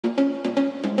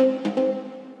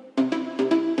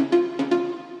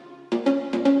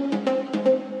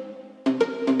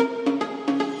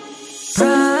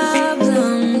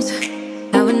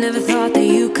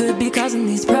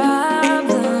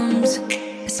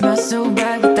Smile so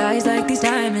bright with eyes like these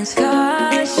diamonds.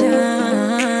 Caution,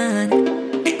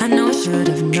 I know I should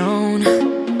have known.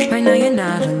 Right now you're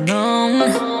not alone.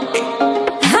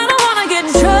 I don't wanna get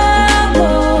in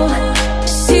trouble.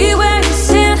 See where you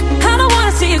stand. I don't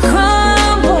wanna see you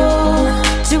crumble.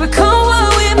 To recall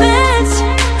what we meant,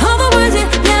 all the words you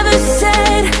never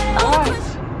said. Right,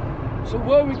 so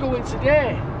where are we going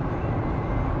today?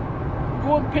 We're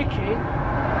going picking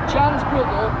Jan's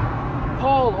brother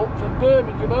Paul up from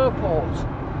Birmingham Airport.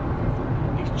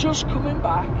 He's just coming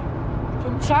back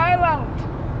from Thailand.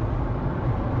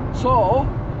 So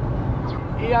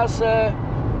he has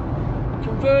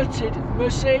converted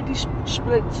Mercedes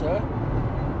Sprinter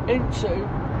into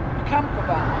a camper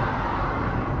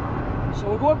van. So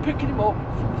we're going picking him up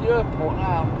from the airport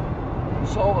now.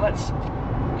 So let's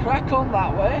crack on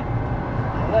that way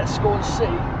and let's go and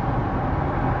see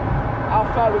how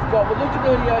far we've got. We're looking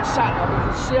at the sat nav, we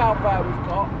can see how far we've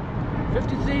got.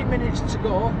 53 minutes to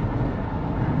go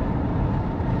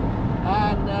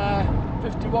and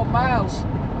 51 miles.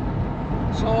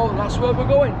 So that's where we're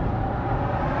going.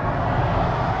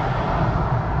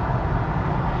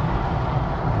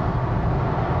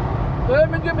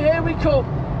 Birmingham, here we come.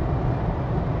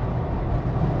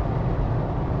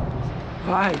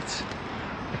 Right,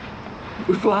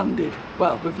 we've landed.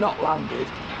 Well, we've not landed.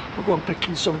 We're going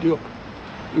picking somebody up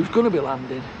who's going to be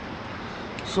landing.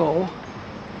 So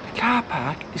the car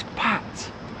park is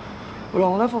packed. We're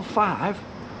on level 5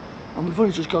 and we've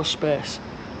only just got space.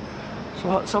 So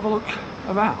let's have a look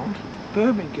around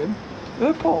Birmingham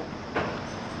Airport.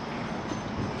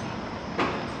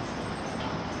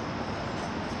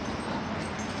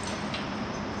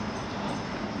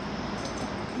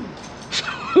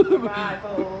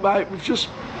 Right,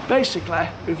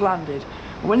 we've landed.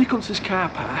 And when you come to this car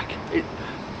park,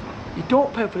 you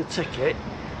don't pay for the ticket.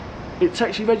 It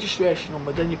takes your registration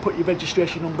number, then you put your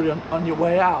registration number on your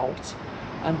way out,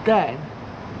 and then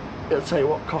it'll tell you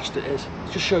what cost it is.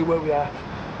 Let's just show you where we are.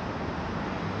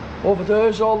 Over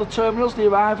there's all the terminals, the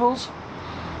arrivals.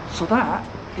 So that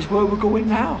is where we're going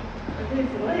now.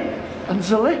 And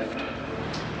there's a lift.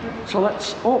 So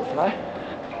let's hopefully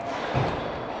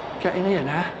get in here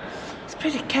now. It's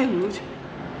pretty cold.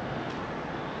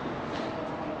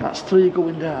 That's 3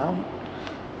 going down.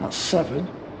 That's 7.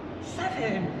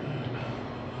 7?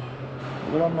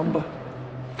 We're on number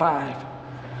 5.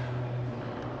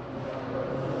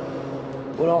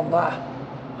 We're on that.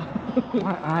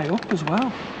 Quite high up as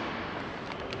well.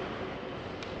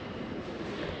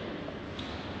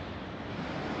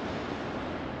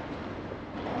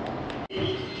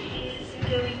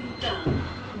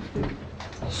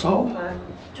 So,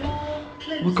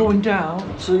 we're going down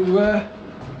to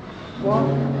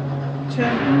 1, 2.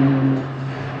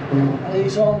 And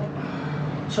he's on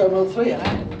terminal 3, isn't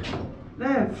it?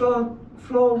 No,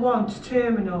 floor 1 to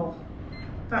terminal.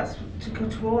 That's to go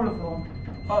to all of them.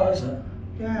 Oh, is it?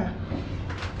 Yeah.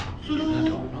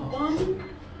 Floor 1.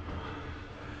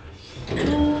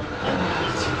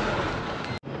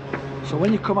 So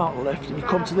when you come out the lift and you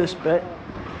come to this bit,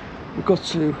 we go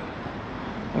to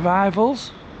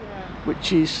arrivals,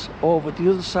 which is over the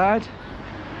other side.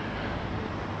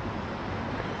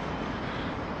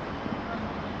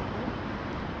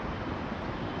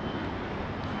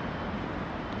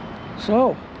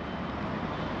 So,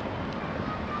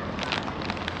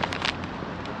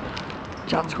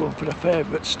 Jan's going for the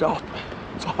favourite stop,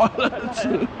 toilet,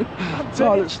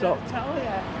 toilet stop.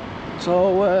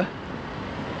 So,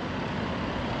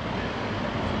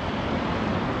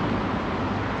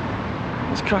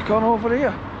 let's crack on over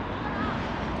here.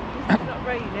 It's not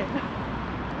raining.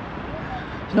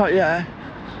 It's not yet.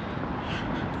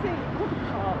 See, it could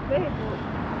park there, but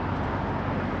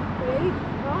there is,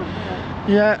 aren't there?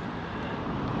 Yeah.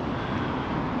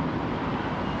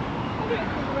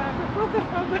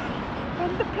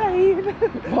 From the plane.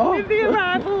 What? With the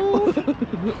arrivals.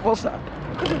 What's that?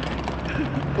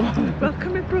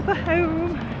 Welcoming brother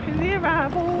home in the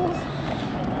arrivals.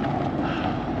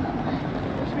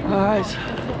 Right.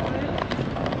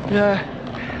 Yeah.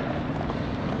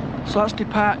 So that's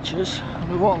departures and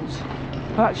the ones.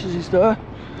 Departures is there.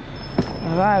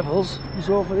 And arrivals is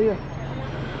over here.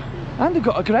 And they've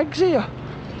got a Greg's here.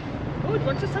 Oh, do you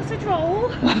want a sausage roll?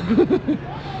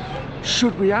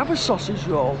 Should we have a sausage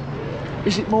roll?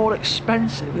 Is it more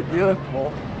expensive at the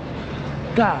airport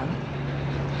than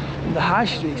in the high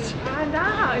street? Find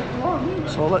out if you want.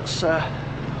 So let's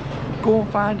go and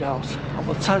find out and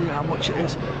we'll tell you how much it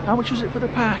is. How much was it for the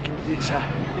parking, did it say?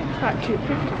 I think it's about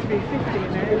 $2.50,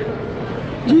 $3.50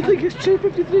 now. Do you think it's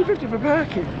 $2.50, $3.50 for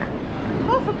parking?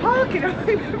 Oh, for parking, I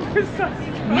think for a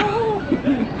sausage roll.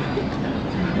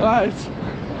 Right,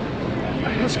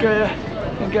 let's go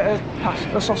and get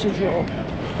a sausage roll.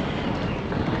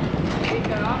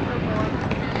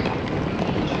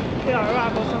 Yeah,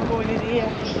 alright, but I'm going in here.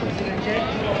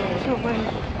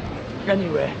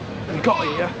 Anyway, we got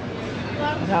here,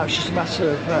 and now it's just a matter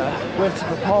of waiting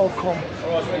for Paul to come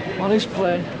on his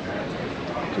plane.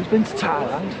 So he's been to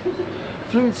Thailand,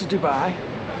 flew into Dubai,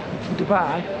 from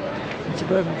Dubai into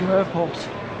Birmingham Airport.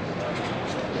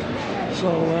 So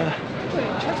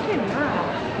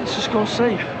let's just go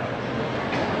see.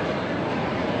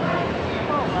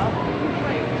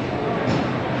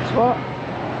 It's what?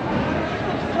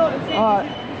 Alright.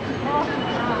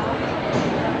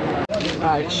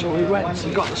 Right, so we went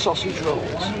and got the sausage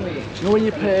rolls. You know when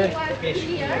you pay,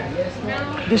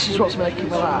 this is what's making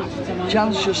me laugh.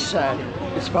 Jan's just said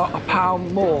it's about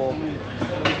 £1 more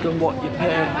than what you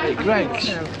pay at Greg's.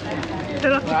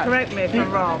 You'll have to correct me if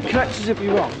I'm wrong. Correct us if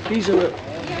you're wrong. These were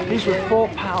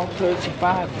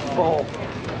 £4.35 for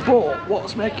 4. But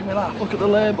what's making me laugh, look at the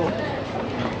label.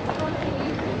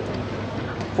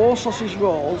 4 sausage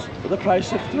rolls for the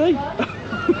price of 3.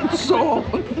 So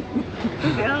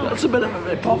that's a bit of a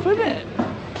rip-off, isn't it?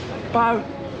 Buy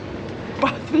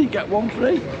 3, get 1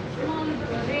 free.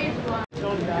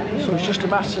 So it's just a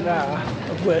matter now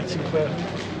of waiting for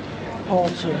Paul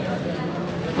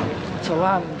to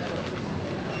land.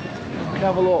 We can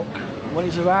have a look when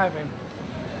he's arriving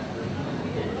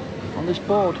on this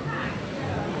board.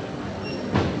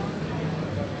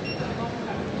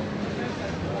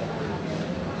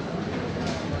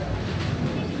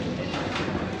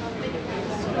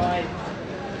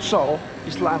 So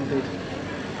he's landed.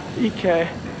 EK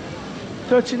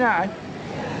 39.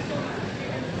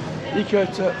 EK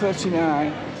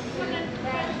 39.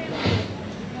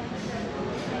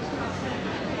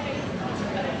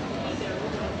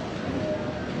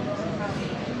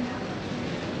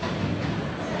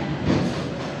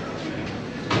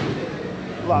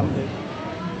 Landed.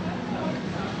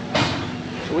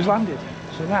 So he's landed.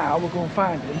 So now we'll go and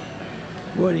find him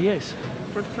where he is.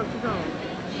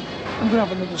 I'm going to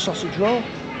have another sausage roll.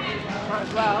 Might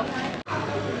as well.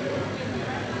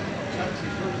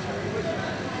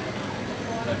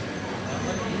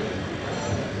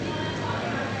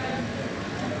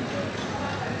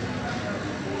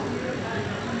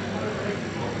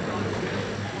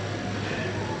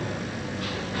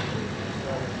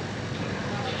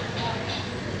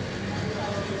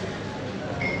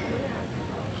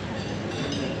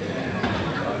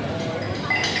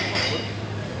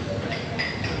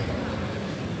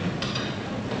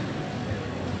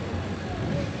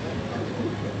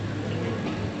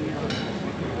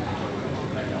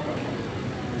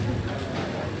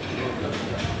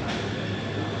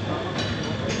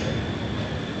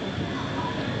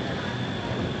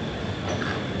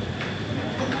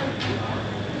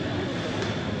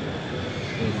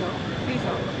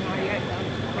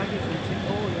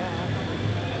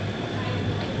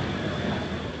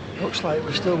 Looks like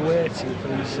we're still waiting for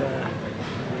his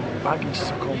baggage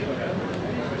to come.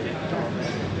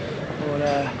 But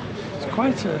it's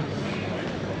quite a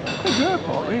good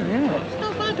airport, really, isn't it? It's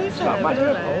not bad, is it? It's not a bad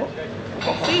airport.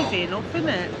 It's easy enough, isn't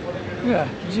it? Yeah,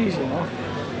 it's easy enough.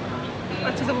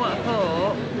 Better than what I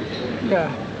thought.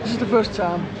 Yeah, this is the first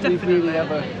time we've really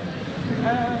ever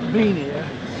been here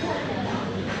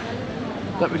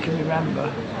that we can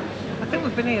remember. I think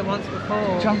we've been here once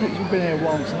before. Jan thinks we've been here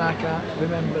once and I can't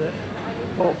remember it.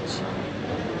 But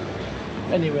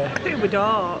anyway. I think it was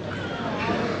dark.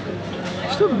 I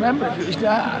still remember if it was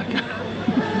dark.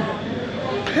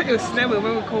 It was snowing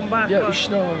when we come back. Yeah, it was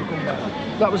snowing when we come back.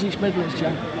 That was East Midlands,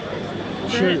 Jan. I'm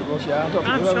sure it was, yeah.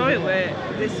 I'm sure it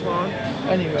was this one.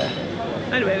 Anyway,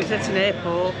 it was at an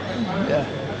airport. Yeah.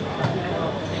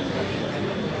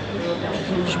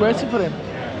 So we're just waiting for him.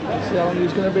 See how long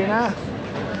he's going to be now.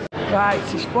 Right,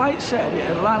 his flight said it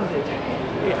had landed.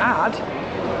 It had,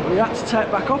 but we had to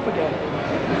take back up again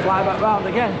and fly back round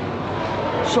again.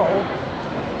 So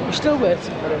we're still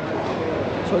waiting for him.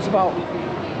 So it's about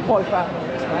 45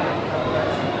 minutes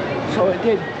now. So it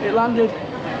did. It landed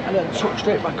and then took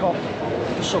straight back off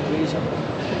for some reason.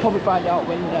 We'll probably find out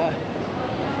when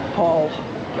Paul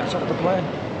gets off the plane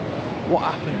what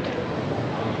happened.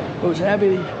 It was a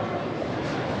heavy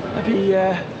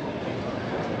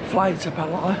flight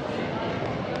apparently.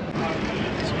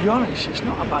 To be honest, it's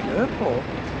not a bad airport.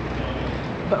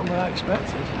 Better than I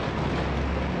expected.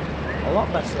 A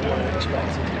lot better than what I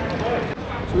expected.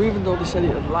 So even though they said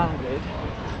it had landed,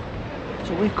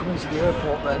 so we come into the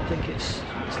airport there and think it's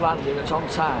landing, it's on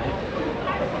time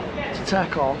to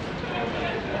take off,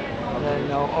 and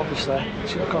then obviously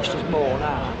it's going to cost us more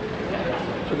now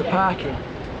for the parking.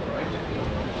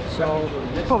 So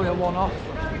it's probably a one-off.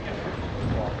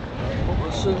 But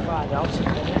we'll soon find out in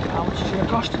a minute how much it's going to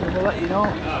cost, and we'll let you know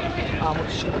how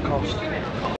much it's going to cost.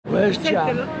 Where's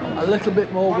Jan? A little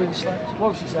bit more wind slants.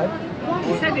 What's he said?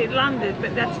 He said it landed,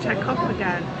 but they had to take off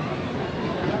again.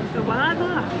 So why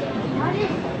not?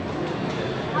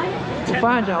 We'll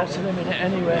find out in a minute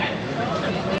anyway.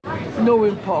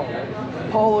 Knowing Paul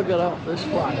will get off this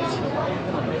flight.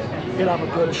 He'll have a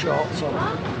pair of shorts on.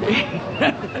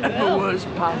 Never wears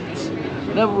pants.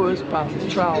 Never wears pants,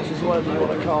 trousers, whatever you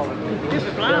want to call it.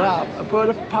 He'll have a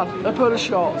pair of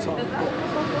shorts on.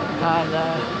 And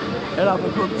he'll have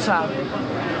a good tan.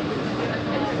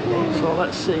 So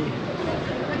let's see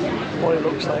what he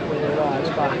looks like when he arrives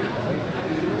back.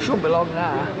 Shouldn't be long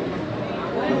now.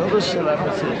 Another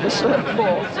celebrity at this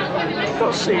airport.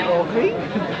 Got CeeLo Green.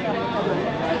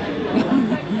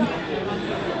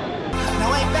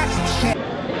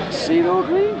 CeeLo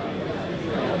Green?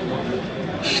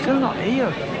 Still not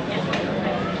here.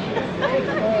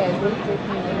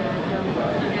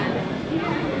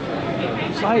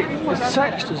 It's like the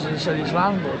text us and said he's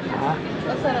landed.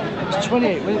 It's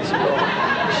 28 minutes ago.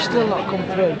 He's still not come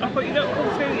through. I thought you don't come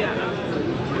through yet.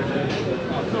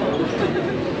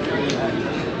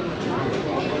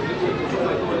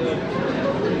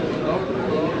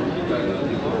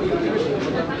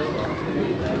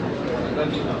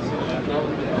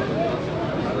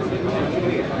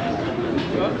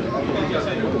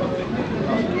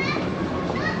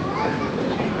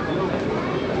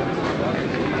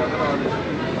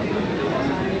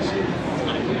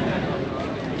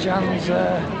 Jan's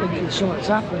thinking something's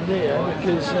happened here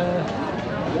because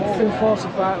it's been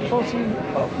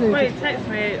 14, Wait, text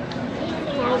me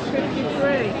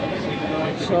 12:53.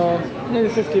 So nearly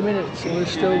 50 minutes and we're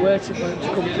still waiting for it to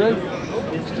come through.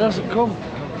 It hasn't come.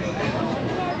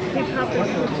 People have been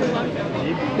coming through.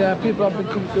 Yeah, people have been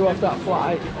coming through off that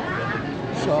flight.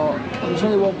 So there's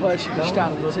only one place you can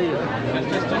stand, it's here.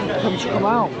 Come to come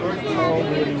out. So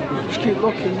just keep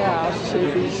looking now to see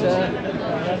if he's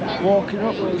walking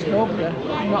up. There's nobody.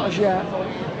 Not as yet.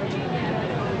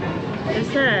 Is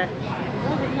there?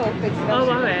 Oh,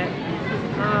 are it?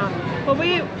 Well,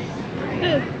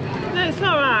 no, it's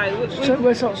alright. So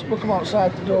we'll come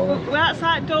outside the door then. We're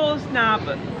outside doors now,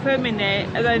 but for a minute,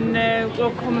 and then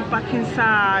we'll come back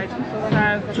inside.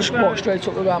 So Just walk straight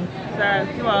up the ramp. So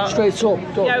come on. Straight up.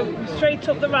 Yeah, straight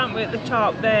up the ramp. We're at the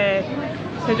top there.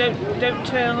 So don't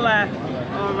turn left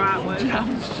or rightward.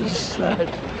 Jan's just said.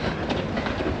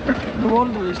 No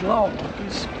wonder he's long.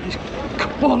 He's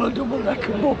come on a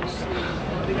double-decker bus.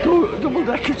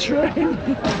 Double-decker train.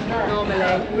 Normally,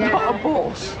 yeah. Not a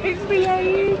bus. It's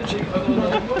behaved.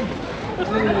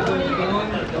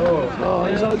 Oh,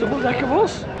 he's on a double-decker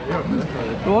bus?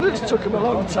 No wonder it's took him a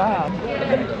long time.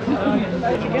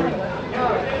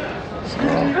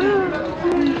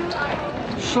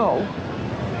 So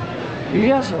he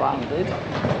has landed,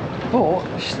 but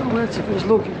he's still waiting for his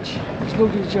luggage. His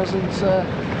luggage hasn't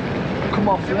come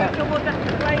off yet.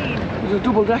 Double-decker plane. There's a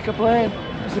double-decker plane.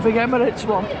 It's the big Emirates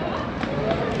one.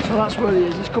 So that's where he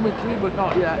is. He's coming through, but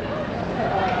not yet.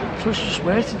 So it's just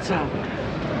waiting time.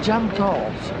 Jan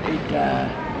thought he'd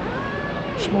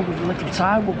smuggled a little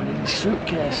Thai woman in his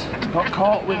suitcase. Got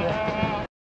caught with her.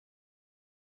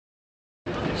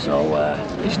 So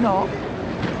he's not.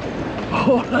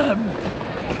 But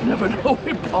never know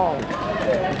with Paul.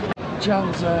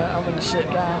 Jan's having to sit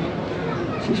down.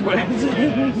 She's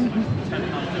waiting.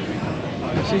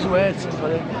 She's waiting for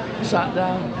him. Sat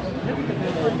down.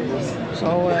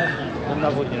 So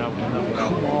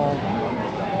come on.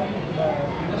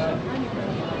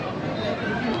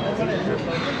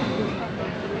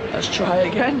 Let's try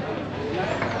again.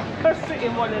 I'll sit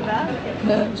in one of them.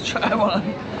 Yeah, let's try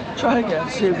one. Try again,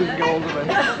 see if we can get hold of him.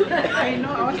 I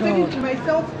know, I was thinking to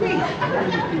myself,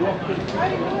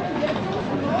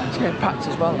 It's getting packed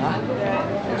as well now.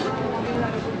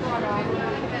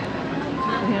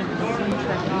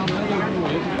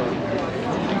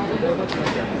 I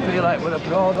feel like we're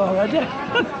abroad already.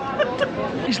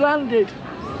 He's landed.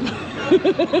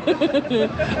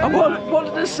 And what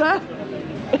did I say?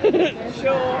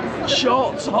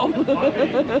 Shorts on.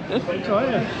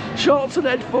 Shorts and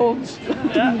headphones.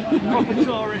 Proper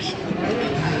tourist.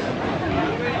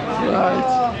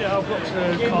 Right. Yeah, I've got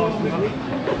to card for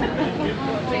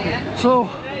that. So,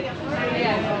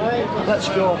 let's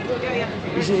go.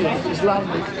 He's here. He's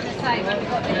landed.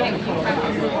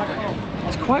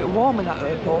 It's quite warm in that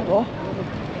airport though.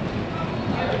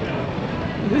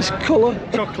 This colour.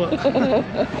 Chocolate.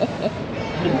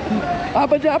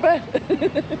 Abba dabba.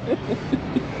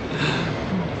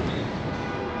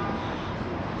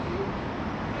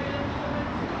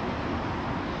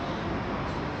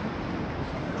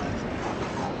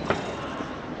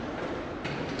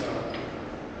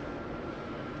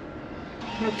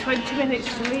 We're 20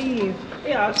 minutes to leave.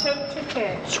 Yeah, I'll show the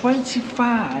ticket.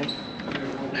 25.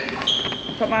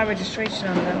 Got my registration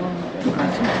on that one.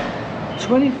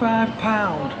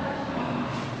 £25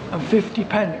 and 50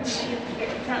 pence.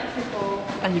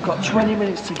 And you've got 20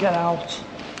 minutes to get out.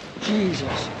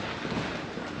 Jesus.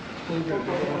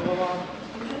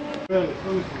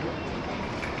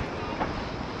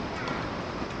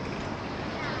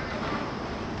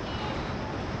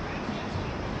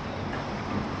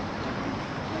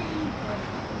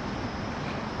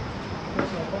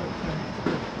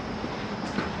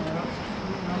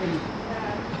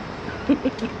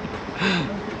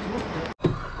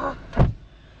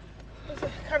 There's a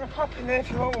kind of pop in there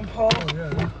if you want one, Paul.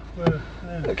 Oh,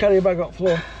 yeah. Carry your bag up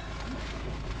floor.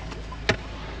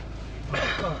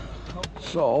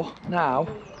 So now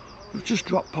we've just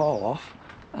dropped Paul off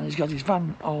and he's got his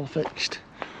van all fixed.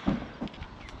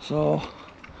 So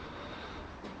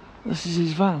this is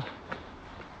his van.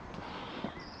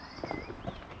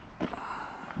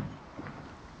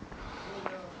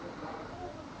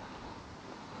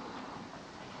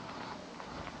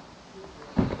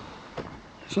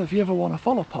 So if you ever want to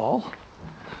follow Paul,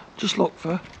 just look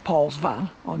for Paul's Van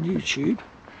on YouTube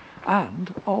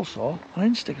and also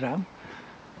on Instagram.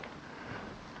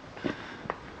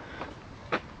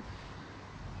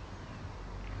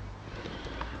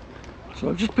 So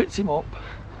I've just picked him up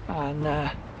and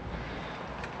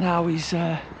now he's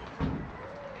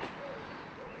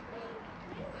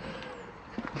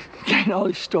getting all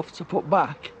his stuff to put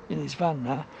back in his van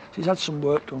now. So he's had some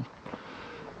work done.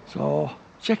 So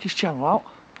check his channel out.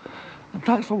 And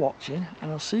thanks for watching,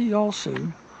 and I'll see you all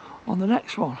soon on the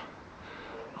next one.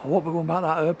 I won't be going back to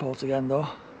that airport again though,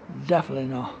 definitely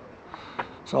not.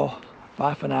 So,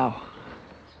 bye for now.